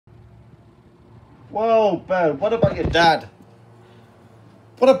Whoa, Ben, what about your dad?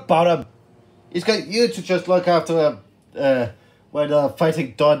 What about him? He's got you to just look after him when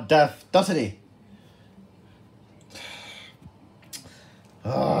fighting Don Death, doesn't he?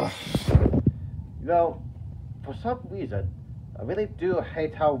 You know, for some reason, I really do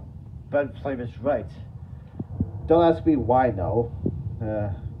hate how Ben Flame is right. Don't ask me why, no.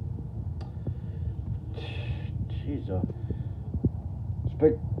 Jeez, it's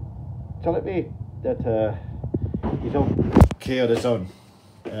been telling me that he's okay on his own.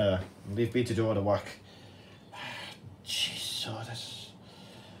 Leave me to do all the work. Jeez, this.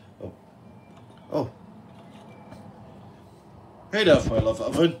 Oh. Hey there,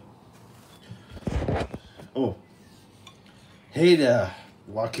 FireLavaOven. Oh. Hey there,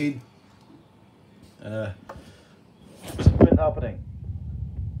 Joaquin. What's been happening?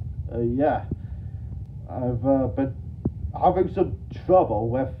 Yeah. I've been having some trouble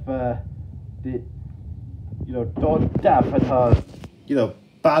with Dawn Death and her,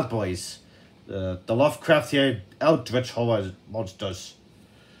 bad boys. The Lovecraftian eldritch horror monsters.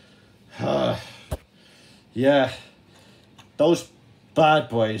 Yeah. Those bad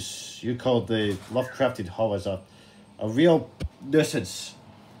boys you call the Lovecraftian horrors are a real nuisance,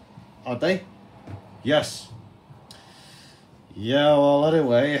 aren't they? Yes. Yeah, well,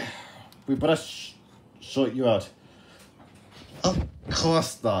 anyway, we better sort you out. Of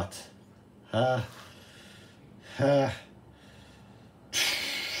course not.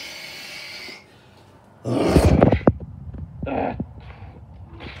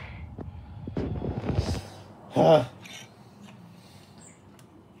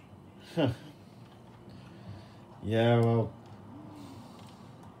 Yeah, well,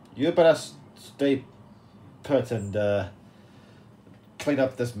 you better stay put and clean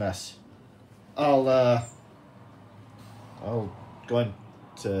up this mess. I'll go in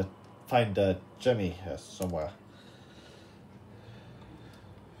to find Jimmy somewhere.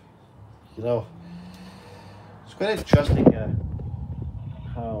 It's quite interesting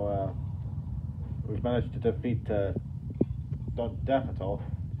how we've managed to defeat Don Death at all.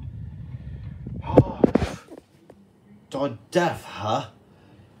 Don Death, huh?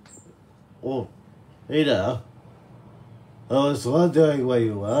 Oh, hey there. I was wondering where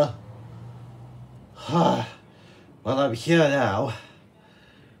you were. Well, I'm here now.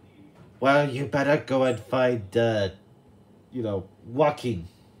 Well, you better go and find, Joaquin.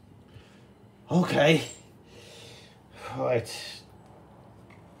 Okay. Right.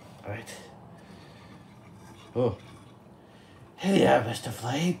 Oh. Hey there, Mr.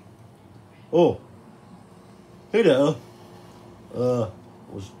 Flame. Oh. Hey there.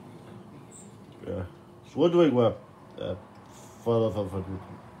 Was wondering where FireLavaOven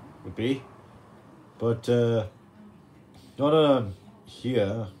would be. But now that I'm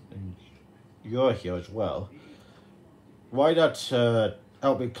here, and you're here as well, why not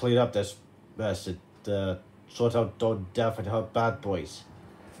help me clean up this mess and sort out Dawn Death and her bad boys?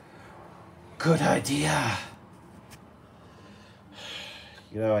 Good idea.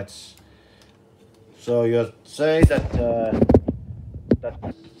 It's... So you're saying that,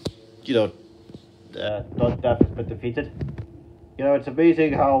 Dawn Death has been defeated? It's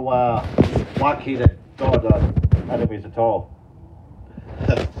amazing how Joaquin and Dawn are enemies at all.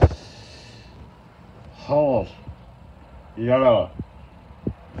 Oh, a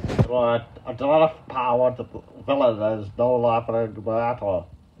lot of power, the villain is no laughing at all.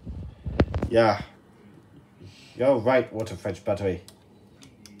 Yeah, you're right, Waterfridge Battery.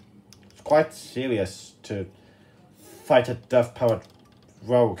 It's quite serious to fight a death-powered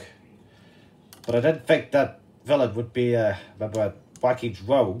rogue. But I didn't think that villain would be a member of Joaquin's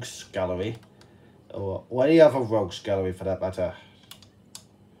Rogues Gallery. Or any other Rogues Gallery for that matter.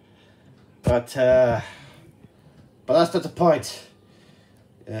 But that's not the point.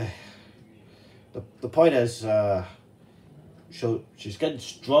 The point is, she's getting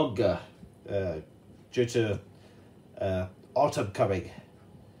stronger due to autumn coming.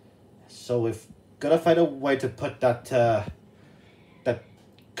 So we've got to find a way to put that that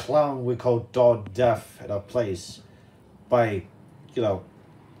clown we call Dawn Death in our place by,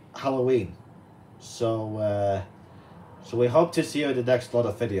 Halloween. So we hope to see you in the next lot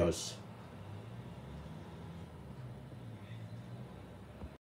of videos.